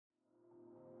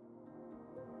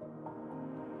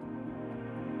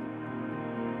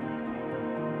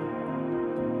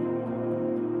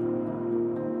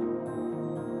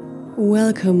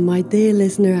Welcome, my dear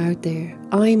listener out there.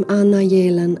 I'm Anna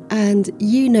Yelen, and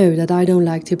you know that I don't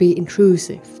like to be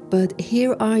intrusive, but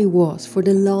here I was for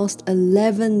the last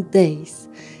 11 days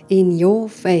in your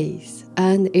face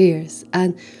and ears,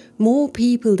 and more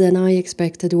people than I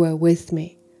expected were with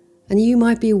me, and you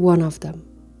might be one of them.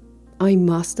 I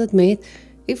must admit,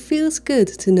 it feels good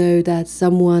to know that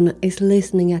someone is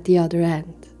listening at the other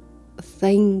end.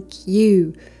 Thank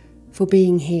you for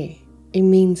being here. It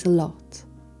means a lot.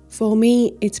 For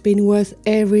me, it's been worth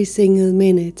every single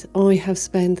minute I have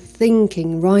spent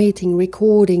thinking, writing,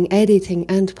 recording, editing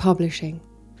and publishing.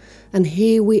 And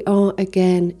here we are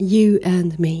again, you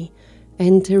and me,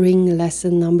 entering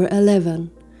lesson number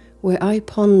 11, where I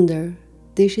ponder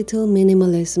digital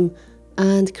minimalism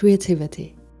and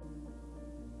creativity.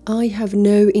 I have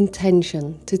no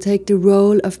intention to take the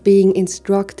role of being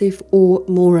instructive or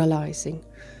moralizing,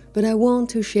 but I want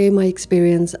to share my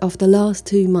experience of the last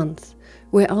 2 months,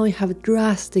 where I have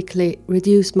drastically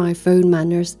reduced my phone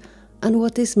manners and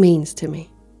what this means to me.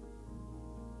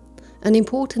 An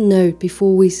important note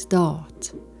before we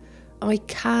start: I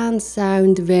can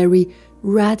sound very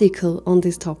radical on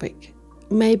this topic,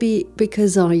 maybe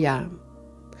because I am.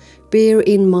 Bear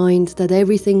in mind that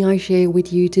everything I share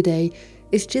with you today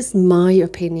is just my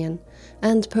opinion,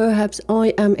 and perhaps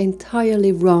I am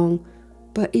entirely wrong,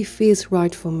 but it feels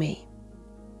right for me.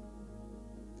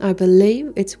 I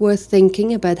believe it's worth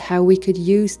thinking about how we could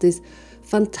use this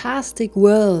fantastic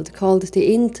world called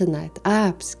the internet,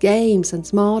 apps, games and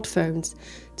smartphones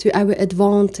to our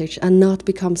advantage and not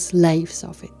become slaves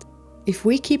of it. If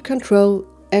we keep control,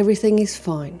 everything is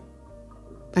fine.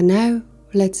 And now,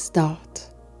 let's start.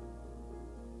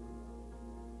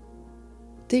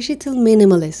 Digital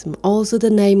minimalism, also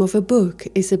the name of a book,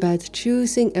 is about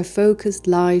choosing a focused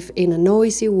life in a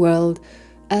noisy world,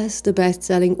 as the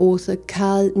best-selling author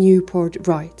Cal Newport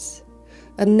writes.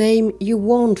 A name you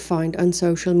won't find on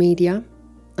social media.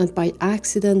 And by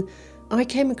accident, I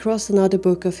came across another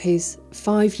book of his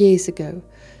 5 years ago,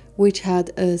 which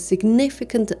had a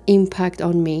significant impact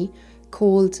on me,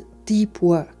 called Deep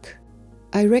Work.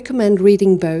 I recommend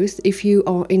reading both if you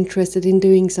are interested in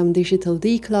doing some digital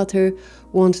declutter,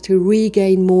 want to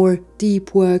regain more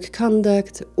deep work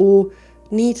conduct, or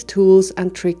need tools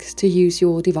and tricks to use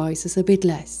your devices a bit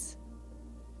less.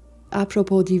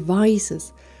 Apropos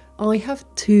devices, I have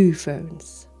 2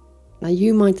 phones. Now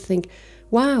you might think,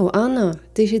 wow, Anna,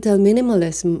 digital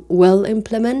minimalism, well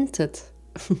implemented.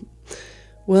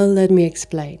 Well, let me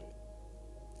explain.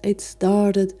 It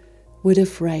started with a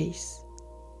phrase.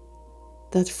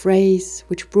 That phrase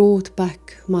which brought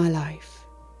back my life.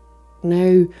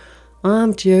 No,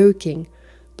 I'm joking,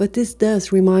 but this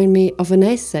does remind me of an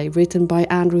essay written by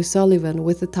Andrew Sullivan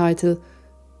with the title,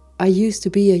 "I used to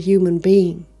be a human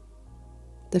being."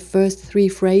 The first 3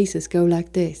 phrases go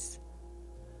like this.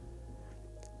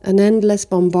 An endless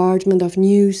bombardment of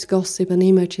news, gossip and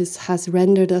images has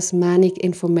rendered us manic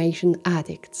information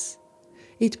addicts.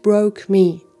 It broke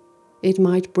me. It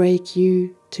might break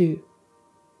you too.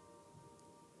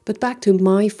 But back to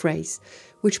my phrase,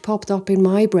 which popped up in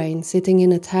my brain sitting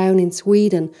in a town in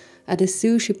Sweden at a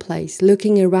sushi place,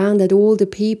 looking around at all the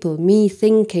people, me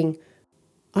thinking,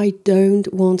 I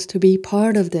don't want to be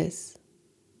part of this.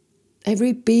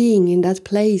 Every being in that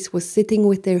place was sitting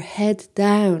with their head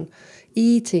down,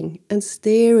 eating and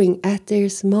staring at their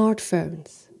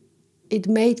smartphones. It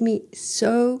made me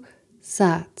so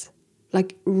sad,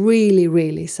 like really,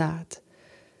 really sad.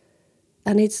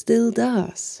 And it still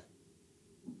does.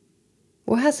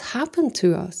 What has happened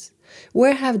to us?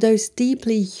 Where have those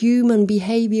deeply human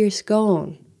behaviors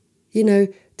gone?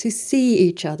 To see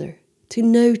each other, to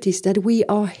notice that we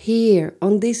are here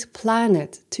on this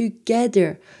planet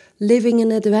together, living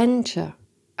an adventure.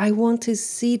 I want to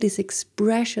see this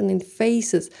expression in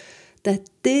faces that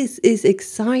this is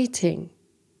exciting.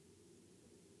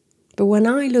 But when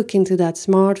I look into that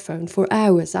smartphone for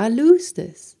hours, I lose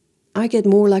this. I get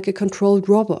more like a controlled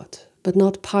robot, but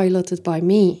not piloted by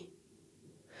me.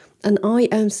 And I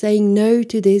am saying no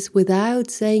to this without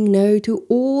saying no to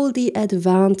all the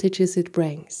advantages it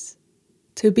brings.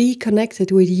 To be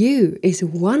connected with you is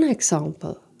one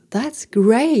example. That's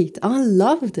great. I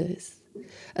love this.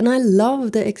 And I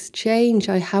love the exchange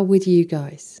I have with you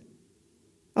guys.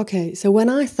 Okay, so when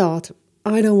I thought,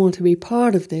 I don't want to be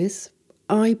part of this,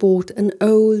 I bought an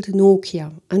old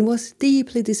Nokia and was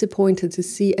deeply disappointed to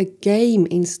see a game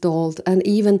installed and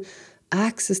even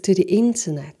access to the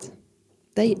internet.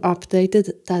 They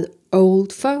updated that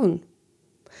old phone.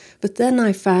 But then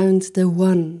I found the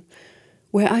one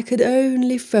where I could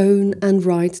only phone and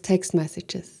write text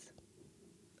messages.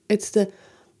 It's the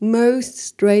most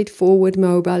straightforward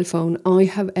mobile phone I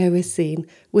have ever seen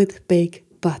with big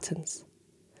buttons.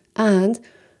 And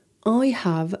I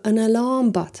have an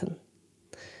alarm button,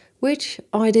 which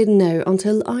I didn't know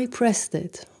until I pressed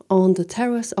it on the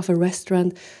terrace of a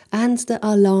restaurant and the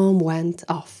alarm went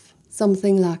off.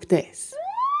 Something like this.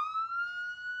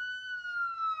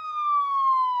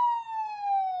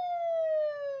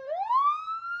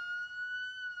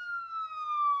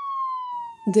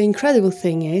 The incredible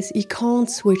thing is you can't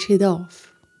switch it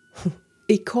off.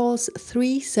 It calls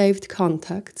 3 saved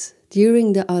contacts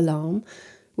during the alarm,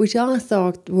 which I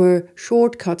thought were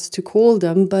shortcuts to call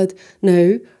them, but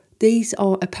no, these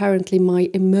are apparently my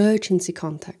emergency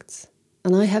contacts.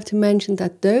 And I have to mention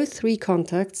that those 3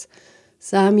 contacts,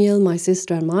 Samuel, my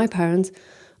sister and my parents,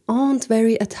 aren't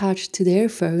very attached to their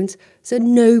phones, so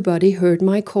nobody heard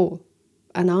my call.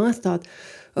 And I thought,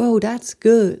 oh, that's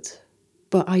good.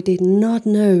 But I did not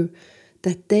know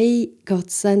that they got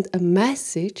sent a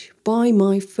message by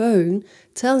my phone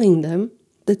telling them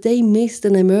that they missed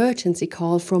an emergency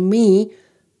call from me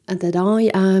and that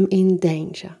I am in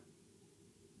danger.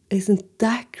 Isn't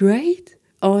that great?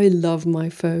 I love my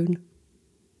phone.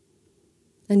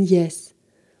 And yes,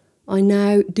 I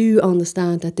now do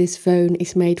understand that this phone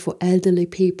is made for elderly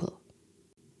people.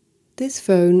 This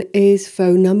phone is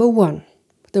phone number 1,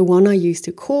 the one I use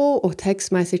to call or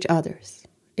text message others.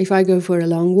 If I go for a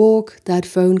long walk, that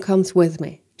phone comes with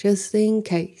me, just in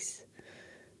case.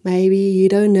 Maybe you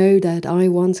don't know that I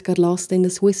once got lost in the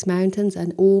Swiss mountains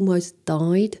and almost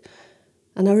died.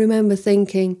 And I remember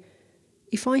thinking,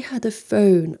 if I had a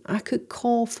phone, I could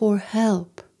call for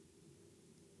help.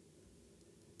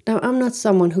 Now, I'm not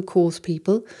someone who calls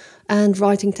people, and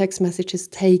writing text messages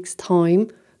takes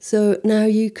time. So now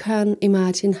you can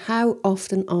imagine how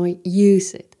often I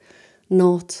use it.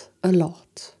 Not a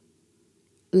lot.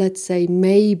 Let's say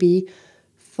maybe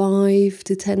 5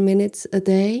 to 10 minutes a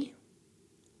day.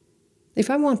 If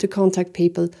I want to contact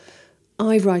people,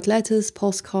 I write letters,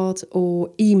 postcards or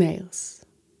emails.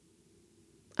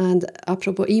 And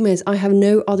apropos emails, I have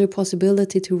no other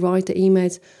possibility to write the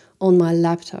emails on my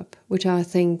laptop, which I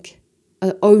think,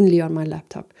 only on my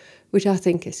laptop, which I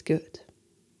think is good.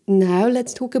 Now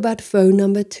let's talk about phone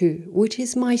number 2, which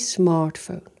is my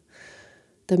smartphone.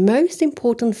 The most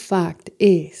important fact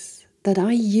is that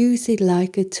I use it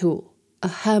like a tool, a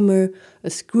hammer, a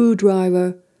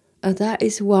screwdriver, and that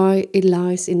is why it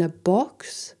lies in a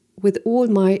box with all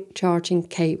my charging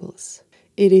cables.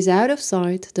 It is out of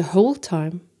sight the whole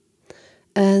time,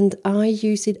 and I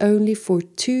use it only for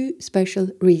 2 special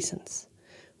reasons.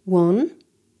 1,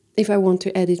 if I want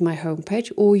to edit my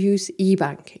homepage or use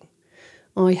e-banking.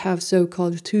 I have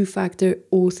so-called 2-factor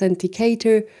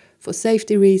authenticator for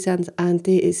safety reasons, and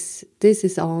this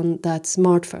is on that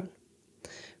smartphone.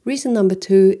 Reason number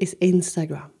 2 is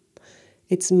Instagram.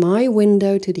 It's my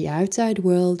window to the outside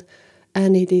world,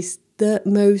 and it is the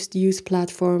most used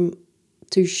platform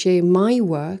to share my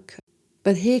work.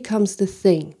 But here comes the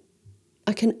thing.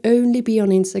 I can only be on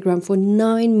Instagram for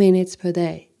 9 minutes per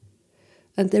day.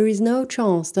 And there is no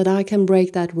chance that I can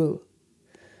break that rule.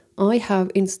 I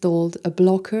have installed a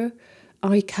blocker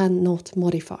I cannot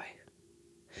modify.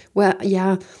 Well,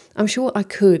 yeah, I'm sure I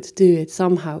could do it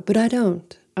somehow, but I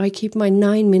don't. I keep my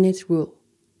 9 minutes rule.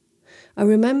 I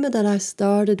remember that I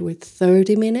started with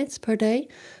 30 minutes per day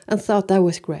and thought that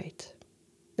was great.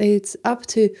 It's up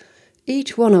to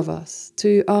each one of us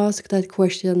to ask that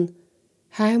question,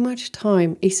 how much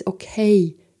time is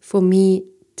okay for me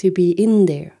to be in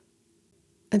there?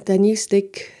 And then you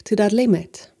stick to that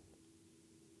limit.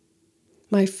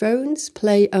 My phones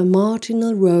play a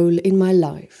marginal role in my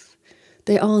life.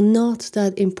 They are not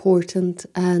that important,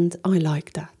 and I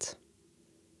like that.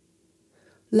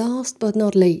 Last but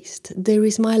not least, there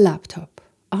is my laptop.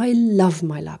 I love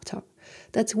my laptop.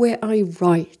 That's where I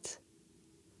write.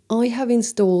 I have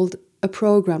installed a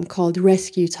program called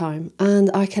Rescue Time,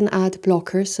 and I can add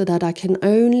blockers so that I can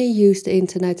only use the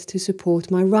internet to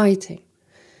support my writing.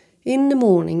 In the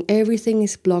morning, everything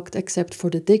is blocked except for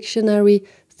the dictionary,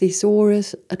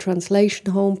 thesaurus, a translation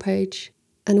homepage.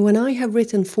 And when I have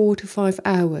written 4 to 5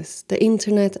 hours, the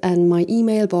internet and my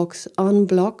email box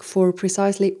unblock for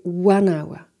precisely 1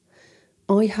 hour.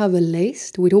 I have a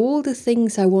list with all the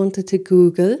things I wanted to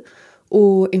Google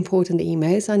or important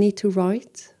emails I need to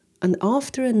write. And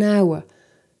after an hour,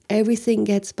 everything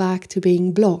gets back to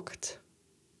being blocked.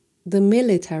 The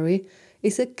military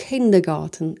is a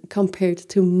kindergarten compared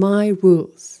to my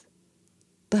rules.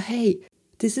 But hey,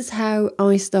 this is how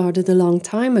I started a long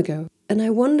time ago. And I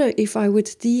wonder if I would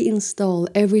deinstall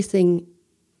everything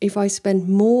if I spent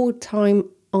more time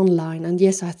online. And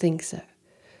yes, I think so.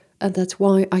 And that's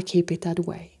why I keep it that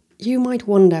way. You might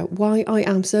wonder why I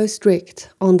am so strict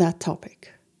on that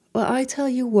topic. Well, I tell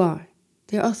you why.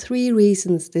 There are 3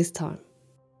 reasons this time.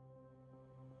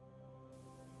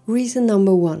 Reason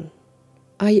number 1.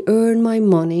 I earn my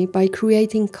money by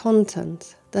creating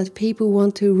content that people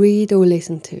want to read or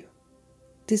listen to.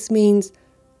 This means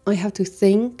I have to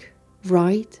think,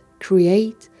 write,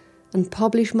 create, and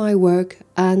publish my work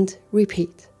and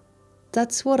repeat.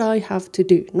 That's what I have to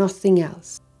do, nothing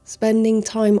else. Spending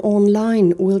time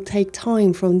online will take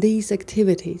time from these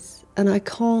activities, and I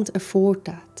can't afford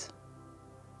that.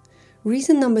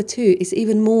 Reason number 2 is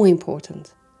even more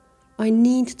important. I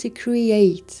need to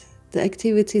create the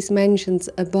activities mentioned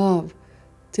above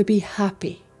to be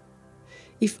happy.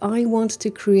 If I want to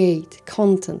create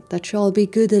content that shall be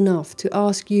good enough to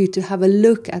ask you to have a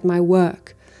look at my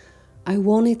work, I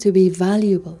want it to be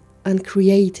valuable and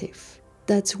creative.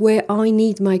 That's where I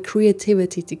need my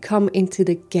creativity to come into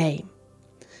the game.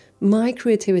 My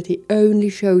creativity only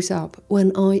shows up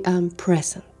when I am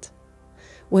present,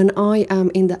 when I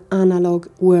am in the analog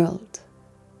world.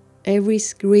 Every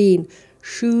screen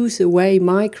shoos away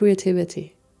my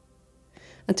creativity.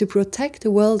 And to protect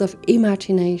the world of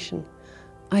imagination,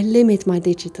 I limit my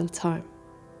digital time.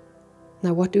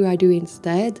 Now, what do I do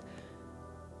instead?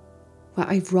 Well,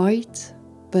 I write,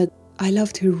 but I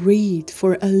love to read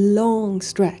for a long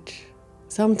stretch.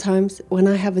 Sometimes, when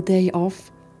I have a day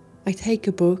off, I take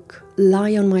a book,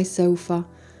 lie on my sofa,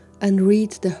 and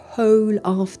read the whole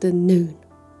afternoon.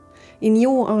 In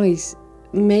your eyes,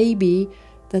 maybe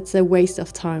that's a waste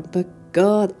of time, but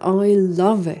God, I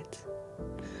love it.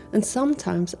 And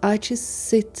sometimes I just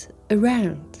sit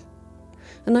around.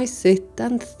 And I sit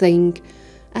and think,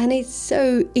 and it's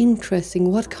so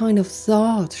interesting what kind of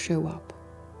thoughts show up.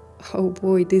 Oh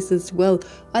boy, this as well.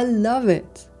 I love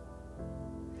it.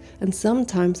 And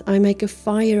sometimes I make a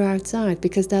fire outside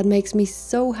because that makes me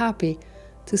so happy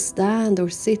to stand or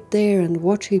sit there and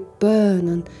watch it burn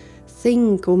and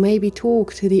think or maybe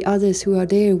talk to the others who are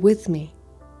there with me.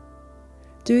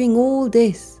 Doing all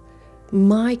this,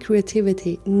 my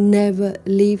creativity never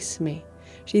leaves me.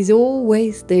 She's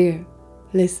always there,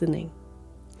 listening.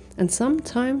 And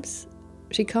sometimes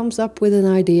she comes up with an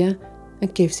idea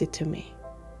and gives it to me.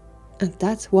 And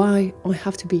that's why I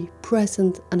have to be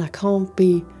present, and I can't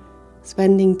be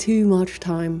spending too much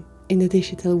time in the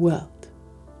digital world.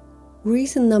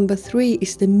 Reason number 3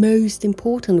 is the most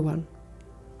important one.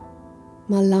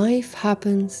 My life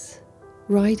happens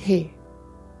right here.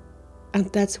 And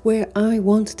that's where I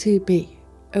want to be,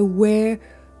 aware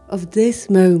of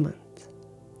this moment.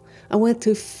 I want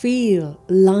to feel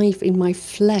life in my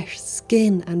flesh,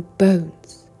 skin and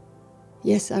bones.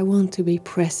 Yes, I want to be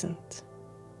present.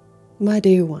 My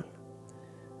dear one,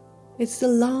 it's the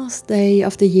last day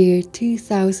of the year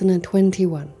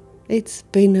 2021. It's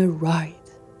been a ride.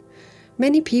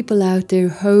 Many people out there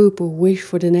hope or wish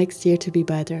for the next year to be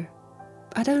better.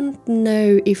 I don't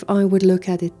know if I would look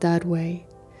at it that way.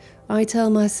 I tell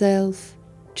myself,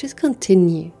 just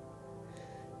continue.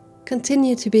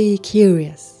 Continue to be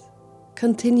curious.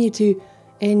 Continue to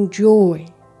enjoy.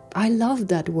 I love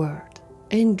that word.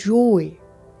 Enjoy.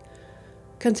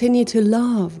 Continue to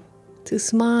love, to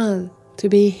smile, to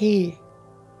be here.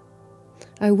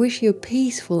 I wish you a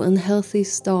peaceful and healthy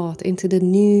start into the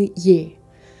new year.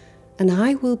 And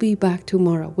I will be back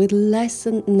tomorrow with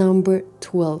lesson number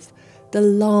 12, the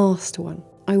last one.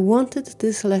 I wanted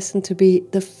this lesson to be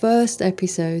the first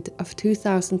episode of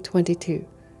 2022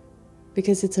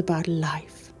 because it's about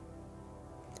life.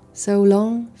 So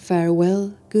long,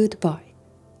 farewell, goodbye.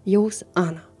 Yours,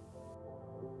 Anna.